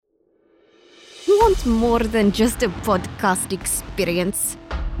want more than just a podcast experience?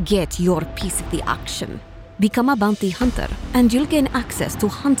 Get your piece of the action. Become a bounty hunter, and you'll gain access to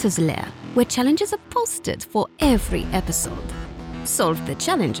Hunter's Lair, where challenges are posted for every episode. Solve the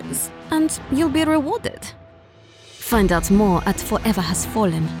challenges, and you'll be rewarded. Find out more at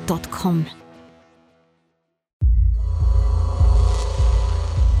foreverhasfallen.com.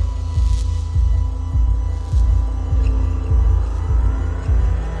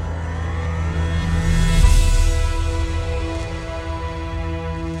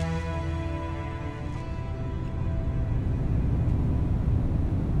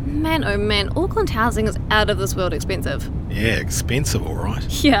 Man, oh man, Auckland housing is out of this world expensive. Yeah, expensive, all right.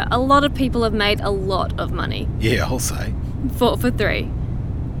 Yeah, a lot of people have made a lot of money. Yeah, I'll say. 4 for 3.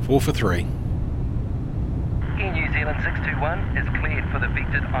 4 for 3. Air New Zealand 621 is cleared for the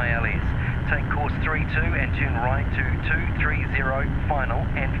vectored ILS. Take course 32 and turn right to 230 final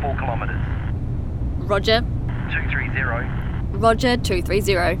and 4 kilometres. Roger. 230. Roger,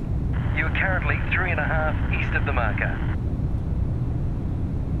 230. You are currently 3.5 east of the marker.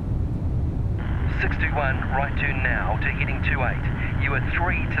 621, right turn now to heading 28. You are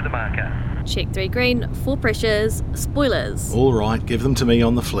 3 to the marker. Check 3 green, 4 pressures, spoilers. All right, give them to me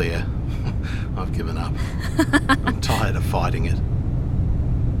on the flare. I've given up. I'm tired of fighting it.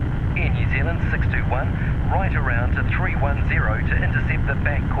 Air New Zealand 621, right around to 310 to intercept the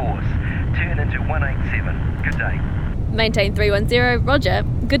back course. Turn into 187. Good day. Maintain 310, roger.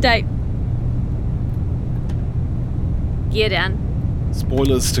 Good day. Gear down.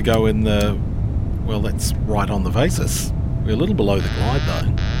 Spoilers to go in the... Well, that's right on the Vasis. We're a little below the glide, though.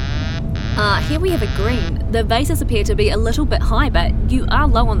 Here we have a green. The vases appear to be a little bit high, but you are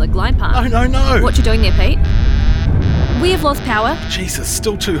low on the glide path. No! What you doing there, Pete? We have lost power. Jesus,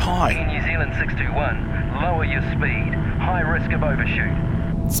 still too high. Air New Zealand 621, lower your speed. High risk of overshoot.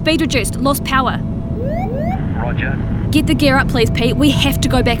 Speed reduced, lost power. Roger. Get the gear up, please, Pete. We have to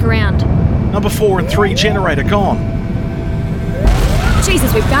go back around. Number 4 and 3 generator gone.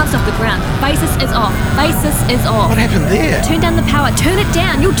 Jesus, we've bounced off the ground. Basis is off. Basis is off. What happened there? Turn down the power. Turn it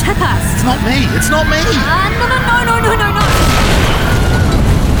down. You'll tip us. It's not me. It's not me. No.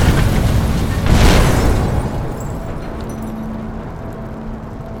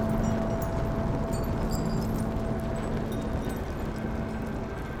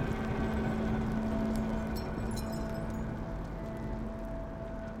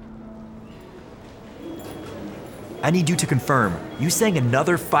 I need you to confirm. You saying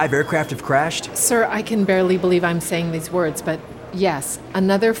another 5 aircraft have crashed? Sir, I can barely believe I'm saying these words, but yes,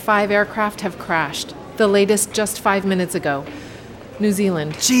 another 5 aircraft have crashed. The latest just 5 minutes ago. New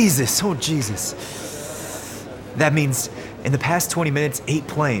Zealand. Jesus. That means in the past 20 minutes, 8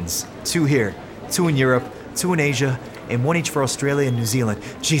 planes. 2 here, 2 in Europe, 2 in Asia, and 1 each for Australia and New Zealand.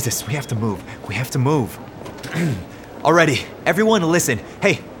 Jesus, we have to move. Alrighty, everyone listen.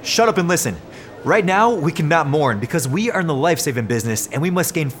 Hey, shut up and listen. Right now, we cannot mourn because we are in the life-saving business and we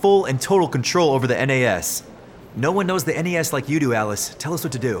must gain full and total control over the NAS. No one knows the NAS like you do, Alice. Tell us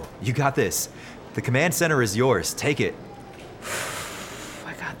what to do. You got this. The command center is yours. Take it.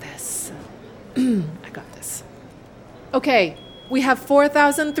 I got this. I got this. Okay, we have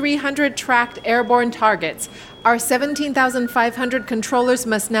 4,300 tracked airborne targets. Our 17,500 controllers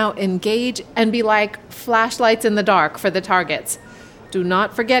must now engage and be like flashlights in the dark for the targets. Do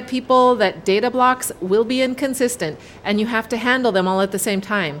not forget, people, that data blocks will be inconsistent, and you have to handle them all at the same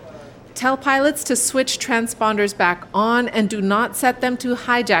time. Tell pilots to switch transponders back on and do not set them to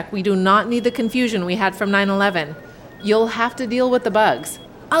hijack. We do not need the confusion we had from 9/11. You'll have to deal with the bugs.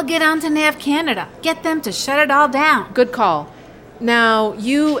 I'll get on to Nav Canada. Get them to shut it all down. Good call. Now,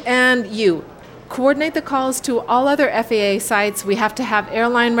 you coordinate the calls to all other FAA sites. We have to have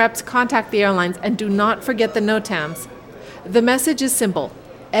airline reps contact the airlines, and do not forget the NOTAMs. The message is simple.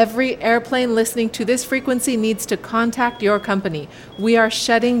 Every airplane listening to this frequency needs to contact your company. We are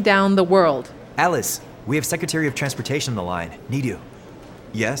shutting down the world. Alice, we have Secretary of Transportation on the line. Need you.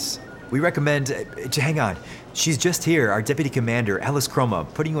 Yes? We recommend... hang on. She's just here, our Deputy Commander, Alice Chroma,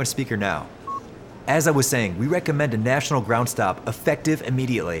 putting you on speaker now. As I was saying, we recommend a national ground stop, effective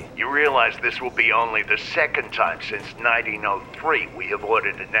immediately. You realize this will be only the second time since 1903 we have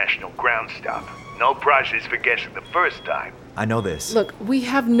ordered a national ground stop. No prizes for guessing the first time. I know this. Look, we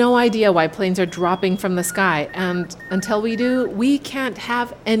have no idea why planes are dropping from the sky, and until we do, we can't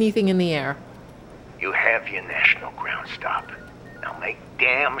have anything in the air. You have your national ground stop. Now make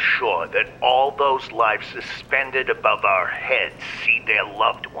damn sure that all those lives suspended above our heads see their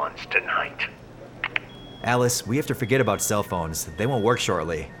loved ones tonight. Alice, we have to forget about cell phones. They won't work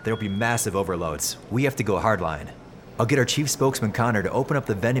shortly. There'll be massive overloads. We have to go hardline. I'll get our chief spokesman Connor to open up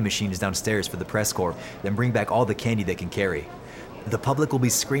the vending machines downstairs for the press corps, then bring back all the candy they can carry. The public will be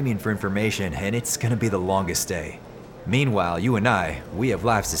screaming for information, and it's gonna be the longest day. Meanwhile, you and I, we have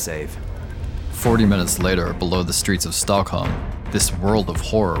lives to save. 40 minutes later, below the streets of Stockholm, this world of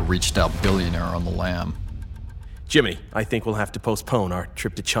horror reached out Billionaire on the lam. Jimmy, I think we'll have to postpone our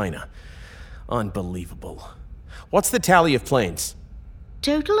trip to China. Unbelievable. What's the tally of planes?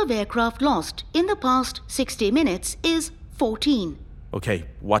 Total of aircraft lost in the past 60 minutes is 14. Okay,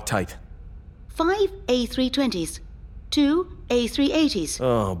 what type? 5 A320s, 2 A380s,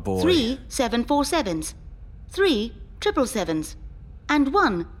 Oh boy. 3 747s, 3 777s, and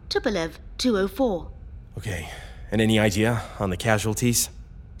 1 Tupolev 204. Okay, and any idea on the casualties?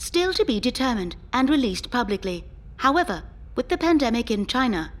 Still to be determined and released publicly. However, with the pandemic in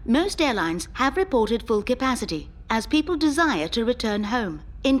China, most airlines have reported full capacity as people desire to return home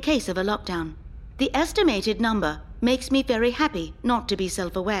in case of a lockdown. The estimated number makes me very happy not to be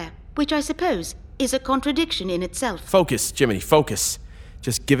self-aware, which I suppose is a contradiction in itself. Focus, Jiminy, focus.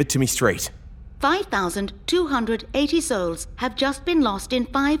 Just give it to me straight. 5,280 souls have just been lost in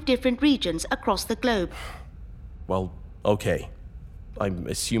 5 different regions across the globe. Well, okay. I'm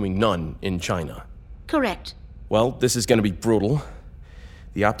assuming none in China. Correct. Well, this is going to be brutal.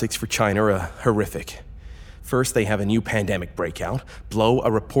 The optics for China are horrific. First, they have a new pandemic breakout, blow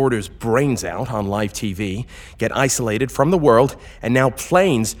a reporter's brains out on live TV, get isolated from the world, and now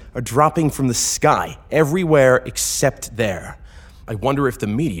planes are dropping from the sky everywhere except there. I wonder if the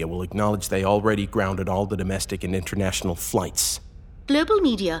media will acknowledge they already grounded all the domestic and international flights. Global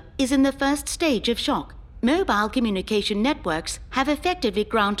media is in the first stage of shock. Mobile communication networks have effectively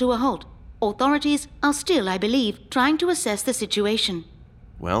ground to a halt. Authorities are still, I believe, trying to assess the situation.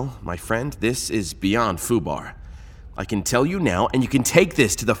 Well, my friend, this is beyond FUBAR. I can tell you now, and you can take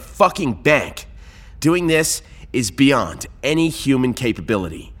this to the fucking bank. Doing this is beyond any human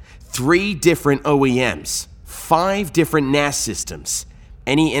capability. 3 different OEMs, 5 different NAS systems.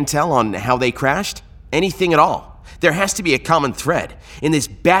 Any intel on how they crashed? Anything at all? There has to be a common thread. In this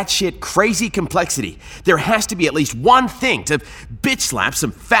batshit crazy complexity, there has to be at least one thing to bitch slap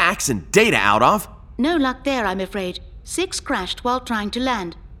some facts and data out of. No luck there, I'm afraid. 6 crashed while trying to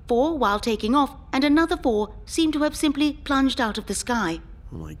land, 4 while taking off, and another 4 seem to have simply plunged out of the sky.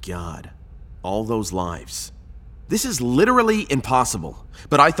 Oh my God. All those lives. This is literally impossible.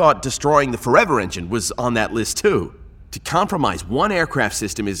 But I thought destroying the Forever engine was on that list too. To compromise one aircraft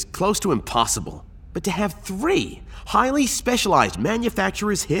system is close to impossible. But to have 3 highly specialized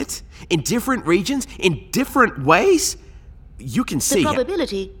manufacturers hit in different regions, in different ways? You can see... The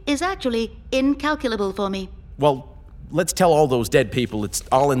probability is actually incalculable for me. Well, let's tell all those dead people it's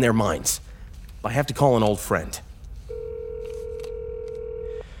all in their minds. I have to call an old friend.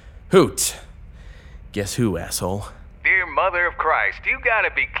 Hoot. Guess who, asshole? Dear Mother of Christ, you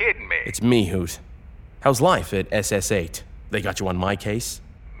gotta be kidding me. It's me, Hoot. How's life at SS8? They got you on my case?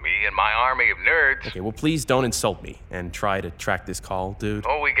 Me and my army of nerds. Okay, well, please don't insult me and try to track this call, dude.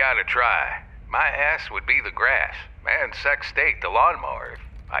 Oh, we gotta try. My ass would be the grass. Man, sex state, the lawnmower,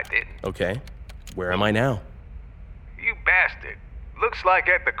 if I didn't. Okay. Where am I now? You bastard. Looks like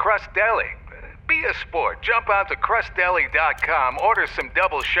at the Crust Deli. Be a sport. Jump out to crustdeli.com, order some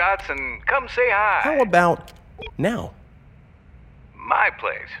double shots, and come say hi. How about now? My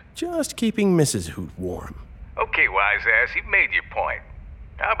place. Just keeping Mrs. Hoot warm. Okay, wise ass, you've made your point.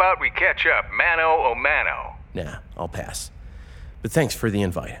 How about we catch up, mano a mano? Nah, I'll pass. But thanks for the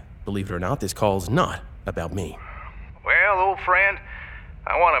invite. Believe it or not, this call's not about me. Well, old friend,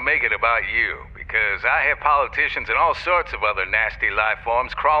 I want to make it about you, because I have politicians and all sorts of other nasty life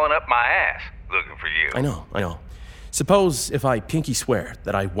forms crawling up my ass looking for you. I know. Suppose if I pinky swear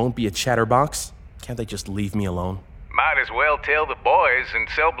that I won't be a chatterbox, can't they just leave me alone? Might as well tell the boys in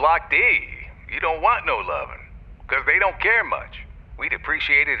Cell Block D. You don't want no loving, because they don't care much. We'd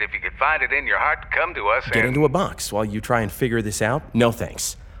appreciate it if you could find it in your heart to come to us Get into a box while you try and figure this out? No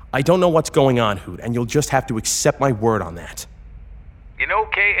thanks. I don't know what's going on, Hoot, and you'll just have to accept my word on that. You know,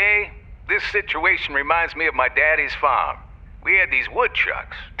 K.A., this situation reminds me of my daddy's farm. We had these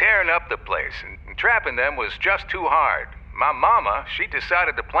woodchucks tearing up the place, and trapping them was just too hard. My mama, she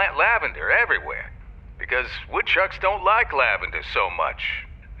decided to plant lavender everywhere, because woodchucks don't like lavender so much,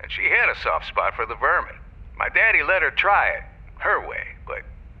 and she had a soft spot for the vermin. My daddy let her try it, her way, but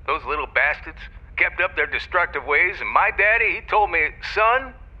those little bastards kept up their destructive ways, and my daddy, he told me,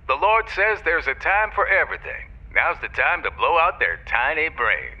 son, the Lord says there's a time for everything. Now's the time to blow out their tiny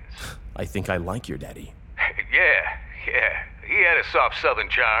brains. I think I like your daddy. Yeah. He had a soft southern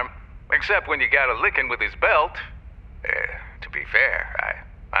charm, except when you got a licking with his belt. To be fair,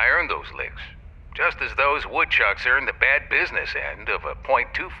 I earned those licks. Just as those woodchucks earned the bad business end of a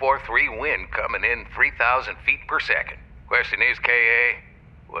 .243 wind coming in 3,000 feet per second. Question is, K.A.,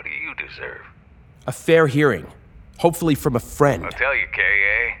 what do you deserve? A fair hearing. Hopefully from a friend. I'll tell you,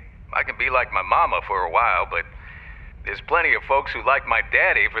 K.A., I can be like my mama for a while, but there's plenty of folks who like my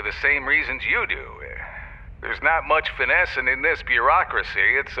daddy for the same reasons you do. There's not much finessing in this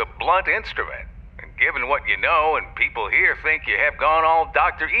bureaucracy. It's a blunt instrument. And given what you know, and people here think you have gone all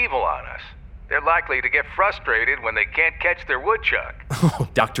Dr. Evil on us, they're likely to get frustrated when they can't catch their woodchuck. Oh,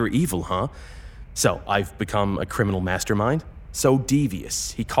 Dr. Evil, huh? So, I've become a criminal mastermind? So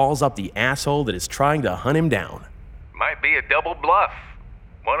devious, he calls up the asshole that is trying to hunt him down. Might be a double bluff.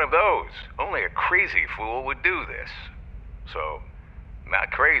 One of those. Only a crazy fool would do this. So,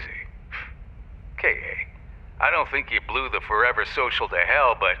 not crazy. K.A., I don't think you blew the Forever Social to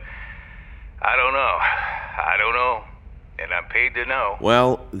hell, but I don't know. I don't know. And I'm paid to know.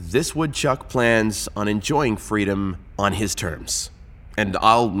 Well, this woodchuck plans on enjoying freedom on his terms. And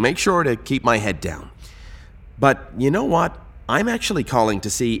I'll make sure to keep my head down. But you know what? I'm actually calling to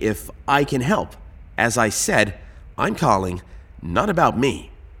see if I can help. As I said, I'm calling not about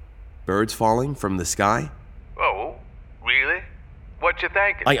me. Birds falling from the sky? Oh, really? What you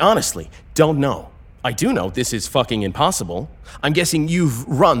thinking? I honestly don't know. I do know this is fucking impossible. I'm guessing you've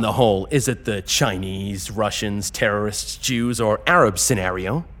run the whole is it the Chinese, Russians, terrorists, Jews, or Arabs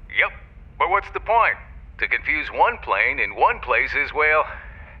scenario. Yep. But what's the point? To confuse one plane in one place is, well,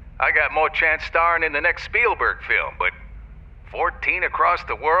 I got more chance starring in the next Spielberg film, but 14 across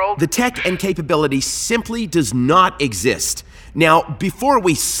the world? The tech and capability simply does not exist. Now, before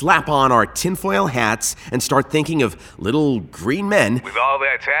we slap on our tinfoil hats and start thinking of little green men... With all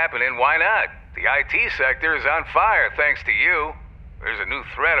that's happening, why not? The IT sector is on fire thanks to you. There's a new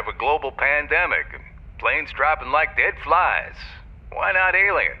threat of a global pandemic, and planes dropping like dead flies. Why not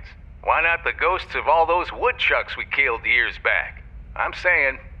aliens? Why not the ghosts of all those woodchucks we killed years back? I'm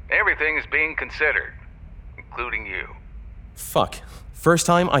saying everything is being considered, including you. Fuck. First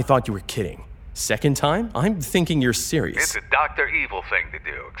time, I thought you were kidding. Second time, I'm thinking you're serious. It's a Dr. Evil thing to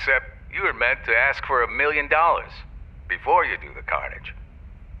do, except you were meant to ask for $1 million before you do the carnage.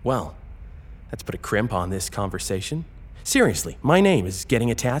 Well, let's put a crimp on this conversation. Seriously, my name is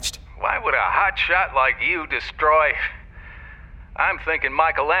getting attached. Why would a hotshot like you destroy... I'm thinking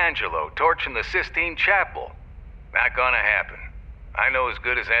Michelangelo torching the Sistine Chapel. Not gonna happen. I know as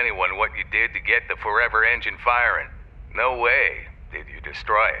good as anyone what you did to get the Forever engine firing. No way did you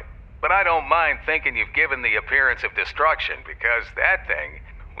destroy it. But I don't mind thinking you've given the appearance of destruction, because that thing,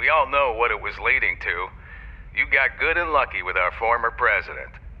 we all know what it was leading to. You got good and lucky with our former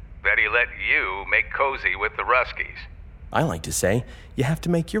president. That he let you make cozy with the Ruskies. I like to say, you have to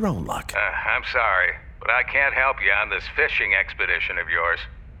make your own luck. I'm sorry, but I can't help you on this fishing expedition of yours.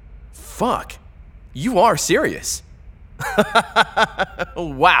 Fuck. You are serious.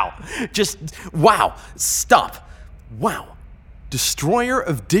 Wow. Just, wow. Stop. Wow. Destroyer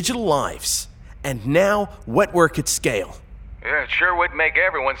of digital lives. And now, wet work at scale. Yeah, it sure would make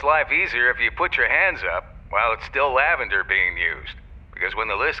everyone's life easier if you put your hands up while it's still lavender being used. Because when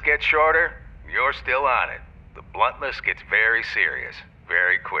the list gets shorter, you're still on it. The bluntness gets very serious,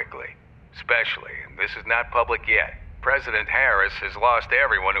 very quickly. Especially, and this is not public yet, President Harris has lost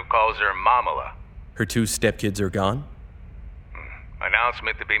everyone who calls her Mamala. Her 2 stepkids are gone?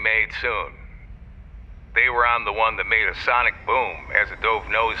 Announcement to be made soon. They were on the one that made a sonic boom as it dove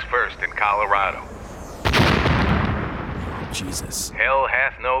nose first in Colorado. Jesus. Hell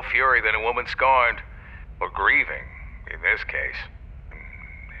hath no fury than a woman scorned, or grieving, in this case.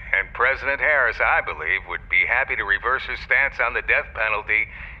 And President Harris, I believe, would be happy to reverse her stance on the death penalty,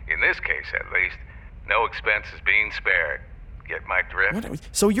 in this case at least. No expense is being spared. Get my drift? What?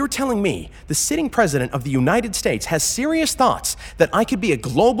 So you're telling me the sitting president of the United States has serious thoughts that I could be a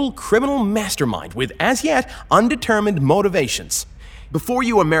global criminal mastermind with as yet undetermined motivations? Before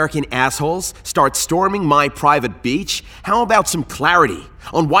you American assholes start storming my private beach, how about some clarity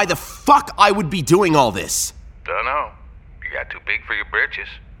on why the fuck I would be doing all this? Dunno. You got too big for your britches.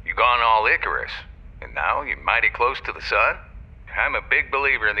 You gone all Icarus. And now you're mighty close to the sun? I'm a big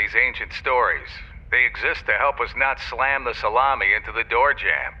believer in these ancient stories. They exist to help us not slam the salami into the door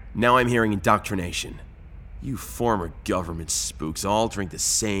jamb. Now I'm hearing indoctrination. You former government spooks all drink the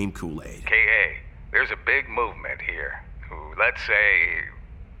same Kool-Aid. K.A., there's a big movement here who, let's say,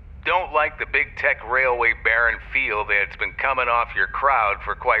 don't like the big tech railway barren feel that's been coming off your crowd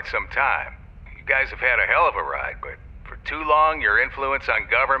for quite some time. You guys have had a hell of a ride, but for too long your influence on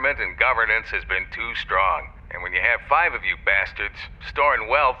government and governance has been too strong. And when you have 5 of you bastards storing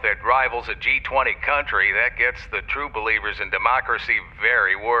wealth that rivals a G20 country, that gets the true believers in democracy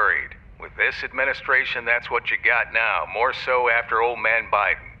very worried. With this administration, that's what you got now. More so after old man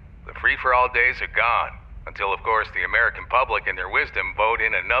Biden. The free-for-all days are gone. Until, of course, the American public in their wisdom vote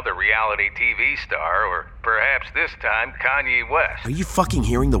in another reality TV star, or perhaps this time Kanye West. Are you fucking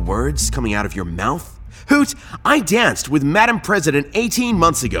hearing the words coming out of your mouth? Hoot, I danced with Madam President 18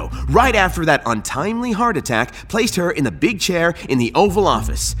 months ago, right after that untimely heart attack placed her in the big chair in the Oval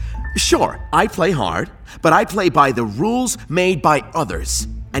Office. Sure, I play hard, but I play by the rules made by others.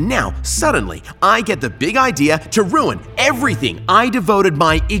 And now, suddenly, I get the big idea to ruin everything I devoted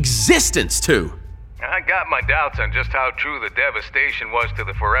my existence to. I got my doubts on just how true the devastation was to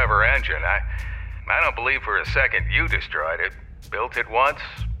the Forever Engine. I don't believe for a second you destroyed it. Built it once,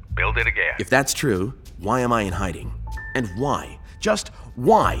 build it again. If that's true, why am I in hiding? And why, just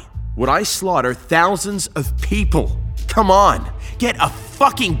why, would I slaughter thousands of people? Come on, get a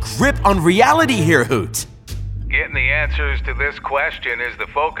fucking grip on reality here, Hoot. Getting the answers to this question is the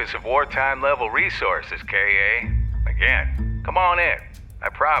focus of wartime-level resources, K.A. Again, come on in. I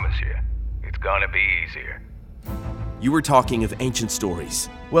promise you, it's gonna be easier. You were talking of ancient stories.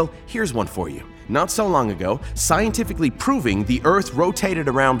 Well, here's one for you. Not so long ago, scientifically proving the Earth rotated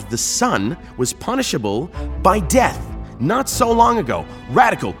around the sun was punishable by death. Not so long ago,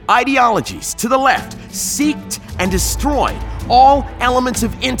 radical ideologies to the left seeked and destroyed all elements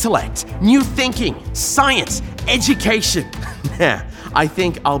of intellect, new thinking, science, education. I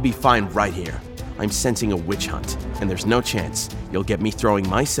think I'll be fine right here. I'm sensing a witch hunt, and there's no chance you'll get me throwing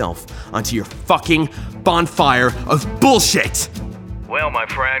myself onto your fucking bonfire of bullshit. Well, my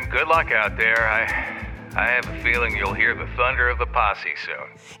friend, good luck out there. I have a feeling you'll hear the thunder of the posse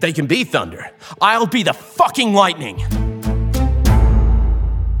soon. They can be thunder. I'll be the fucking lightning.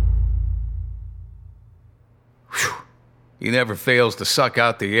 Whew. He never fails to suck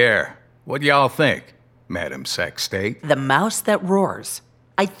out the air. What do y'all think, Madam Sextate? The mouse that roars.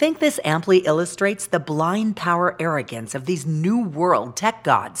 I think this amply illustrates the blind power arrogance of these new world tech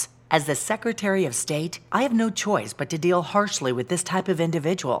gods. As the Secretary of State, I have no choice but to deal harshly with this type of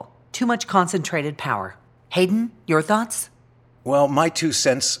individual. Too much concentrated power. Hayden, your thoughts? Well, my 2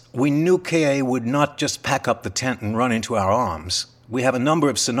 cents, we knew KA would not just pack up the tent and run into our arms. We have a number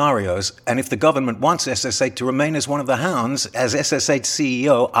of scenarios, and if the government wants SSH to remain as one of the hounds, as SSH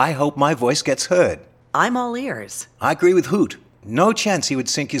CEO, I hope my voice gets heard. I'm all ears. I agree with Hoot. No chance he would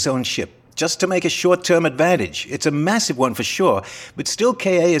sink his own ship, just to make a short-term advantage. It's a massive one for sure, but still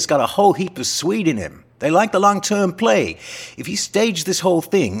KA has got a whole heap of Swede in him. They like the long-term play. If he staged this whole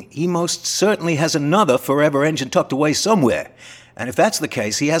thing, he most certainly has another Forever Engine tucked away somewhere. And if that's the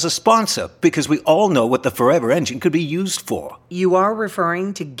case, he has a sponsor, because we all know what the Forever Engine could be used for. You are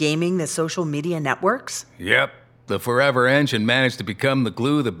referring to gaming the social media networks? Yep. The Forever Engine managed to become the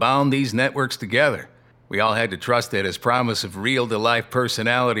glue that bound these networks together. We all had to trust that his promise of real-to-life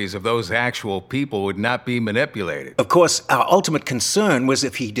personalities of those actual people would not be manipulated. Of course, our ultimate concern was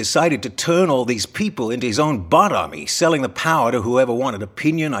if he decided to turn all these people into his own bot army, selling the power to whoever wanted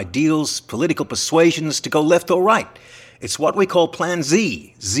opinion, ideals, political persuasions to go left or right. It's what we call Plan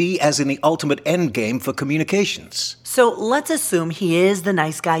Z. Z as in the ultimate end game for communications. So let's assume he is the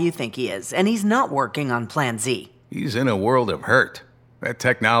nice guy you think he is, and he's not working on Plan Z. He's in a world of hurt. That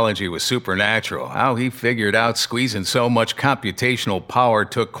technology was supernatural. How he figured out squeezing so much computational power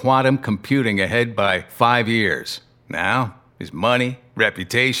took quantum computing ahead by 5 years. Now, his money,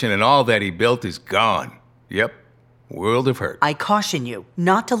 reputation, and all that he built is gone. Yep, world of hurt. I caution you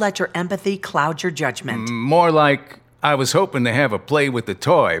not to let your empathy cloud your judgment. More like, I was hoping to have a play with the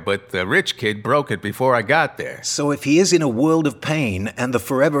toy, but the rich kid broke it before I got there. So if he is in a world of pain and the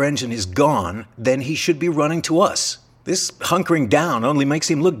Forever Engine is gone, then he should be running to us. This hunkering down only makes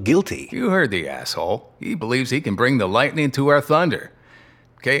him look guilty. You heard the asshole. He believes he can bring the lightning to our thunder.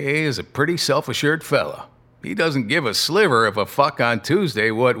 K.A. is a pretty self-assured fellow. He doesn't give a sliver of a fuck on Tuesday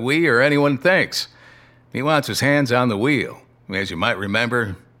what we or anyone thinks. He wants his hands on the wheel. As you might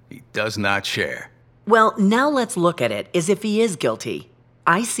remember, he does not share. Well, now let's look at it as if he is guilty.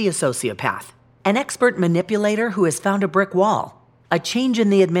 I see a sociopath, an expert manipulator who has found a brick wall, a change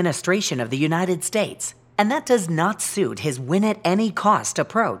in the administration of the United States. And that does not suit his win-at-any-cost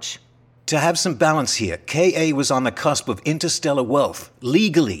approach. To have some balance here, KA was on the cusp of interstellar wealth,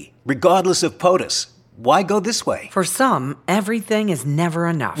 legally, regardless of POTUS. Why go this way? For some, everything is never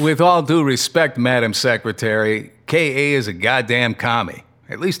enough. With all due respect, Madam Secretary, KA is a goddamn commie.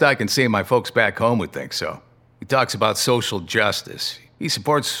 At least I can say my folks back home would think so. He talks about social justice. He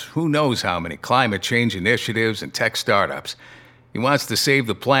supports who knows how many climate change initiatives and tech startups. He wants to save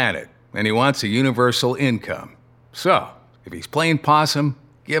the planet. And he wants a universal income. So, if he's playing possum,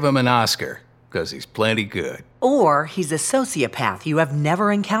 give him an Oscar. because he's plenty good. Or he's a sociopath you have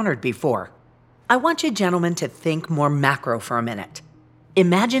never encountered before. I want you gentlemen to think more macro for a minute.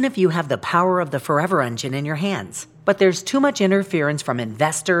 Imagine if you have the power of the Forever Engine in your hands, but there's too much interference from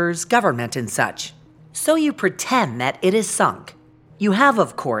investors, government, and such. So you pretend that it is sunk. You have,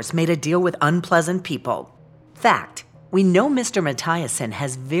 of course, made a deal with unpleasant people. Fact, we know Mr. Mathiasen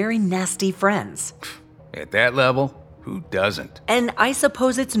has very nasty friends. At that level, who doesn't? And I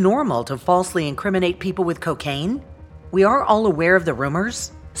suppose it's normal to falsely incriminate people with cocaine? We are all aware of the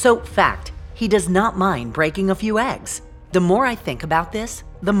rumors. So, fact, he does not mind breaking a few eggs. The more I think about this,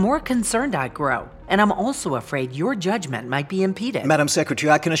 the more concerned I grow. And I'm also afraid your judgment might be impeded. Madam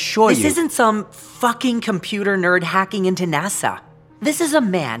Secretary, I can assure you... This isn't some fucking computer nerd hacking into NASA. This is a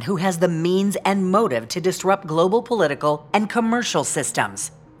man who has the means and motive to disrupt global political and commercial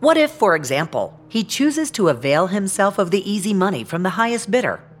systems. What if, for example, he chooses to avail himself of the easy money from the highest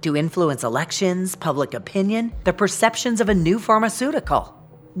bidder to influence elections, public opinion, the perceptions of a new pharmaceutical?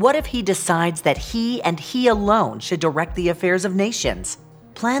 What if he decides that he and he alone should direct the affairs of nations?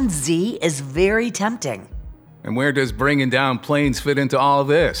 Plan Z is very tempting. And where does bringing down planes fit into all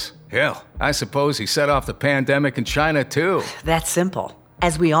this? Hell, I suppose he set off the pandemic in China too. That's simple.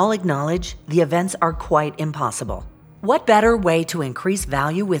 As we all acknowledge, the events are quite impossible. What better way to increase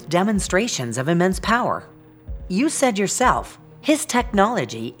value with demonstrations of immense power? You said yourself, his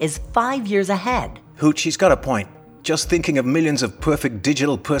technology is 5 years ahead. Hooch, she's got a point. Just thinking of millions of perfect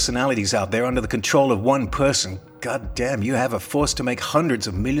digital personalities out there under the control of one person. God damn, you have a force to make hundreds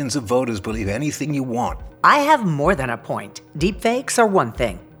of millions of voters believe anything you want. I have more than a point. Deepfakes are one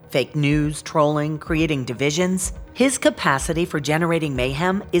thing. Fake news, trolling, creating divisions. His capacity for generating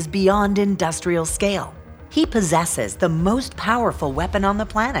mayhem is beyond industrial scale. He possesses the most powerful weapon on the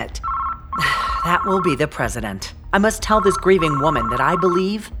planet. That will be the president. I must tell this grieving woman that I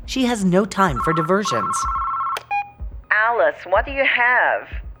believe she has no time for diversions. Alice, what do you have?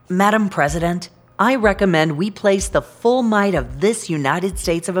 Madam President, I recommend we place the full might of this United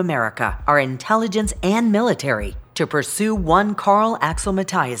States of America, our intelligence and military, to pursue one Carl Axel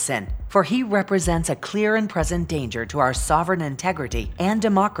Mathiasen, for he represents a clear and present danger to our sovereign integrity and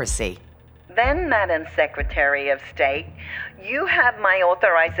democracy. Then, Madam Secretary of State, you have my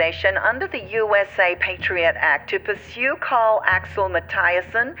authorization under the USA Patriot Act to pursue Carl Axel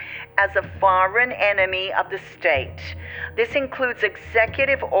Mathiasen as a foreign enemy of the state. This includes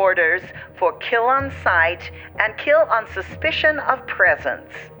executive orders for kill on sight and kill on suspicion of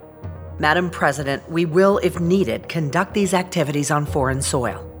presence. Madam President, we will, if needed, conduct these activities on foreign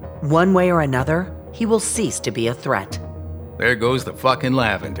soil. One way or another, he will cease to be a threat. There goes the fucking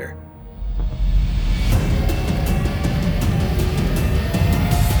lavender.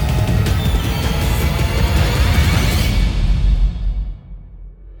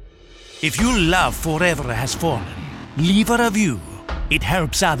 If your love forever has fallen, leave a review. It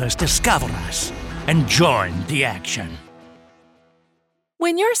helps others discover us and join the action.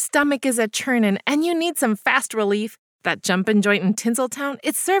 When your stomach is a-churnin' and you need some fast relief, that jumpin' joint in Tinseltown,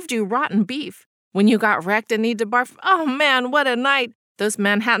 it served you rotten beef. When you got wrecked and need to barf, oh man, what a night. Those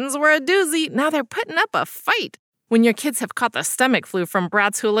Manhattans were a doozy, now they're putting up a fight. When your kids have caught the stomach flu from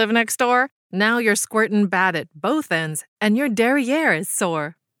brats who live next door, now you're squirtin' bad at both ends and your derriere is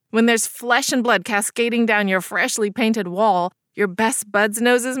sore. When there's flesh and blood cascading down your freshly painted wall, your best bud's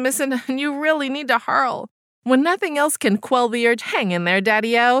nose is missing and you really need to hurl. When nothing else can quell the urge, hang in there,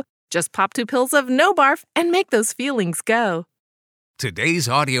 Daddy-O. Just pop 2 pills of No Barf and make those feelings go. Today's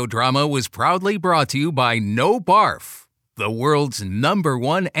audio drama was proudly brought to you by No Barf, the world's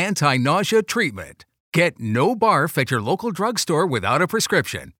 #1 anti-nausea treatment. Get No Barf at your local drugstore without a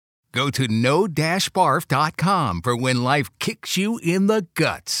prescription. Go to no-barf.com for when life kicks you in the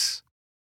guts.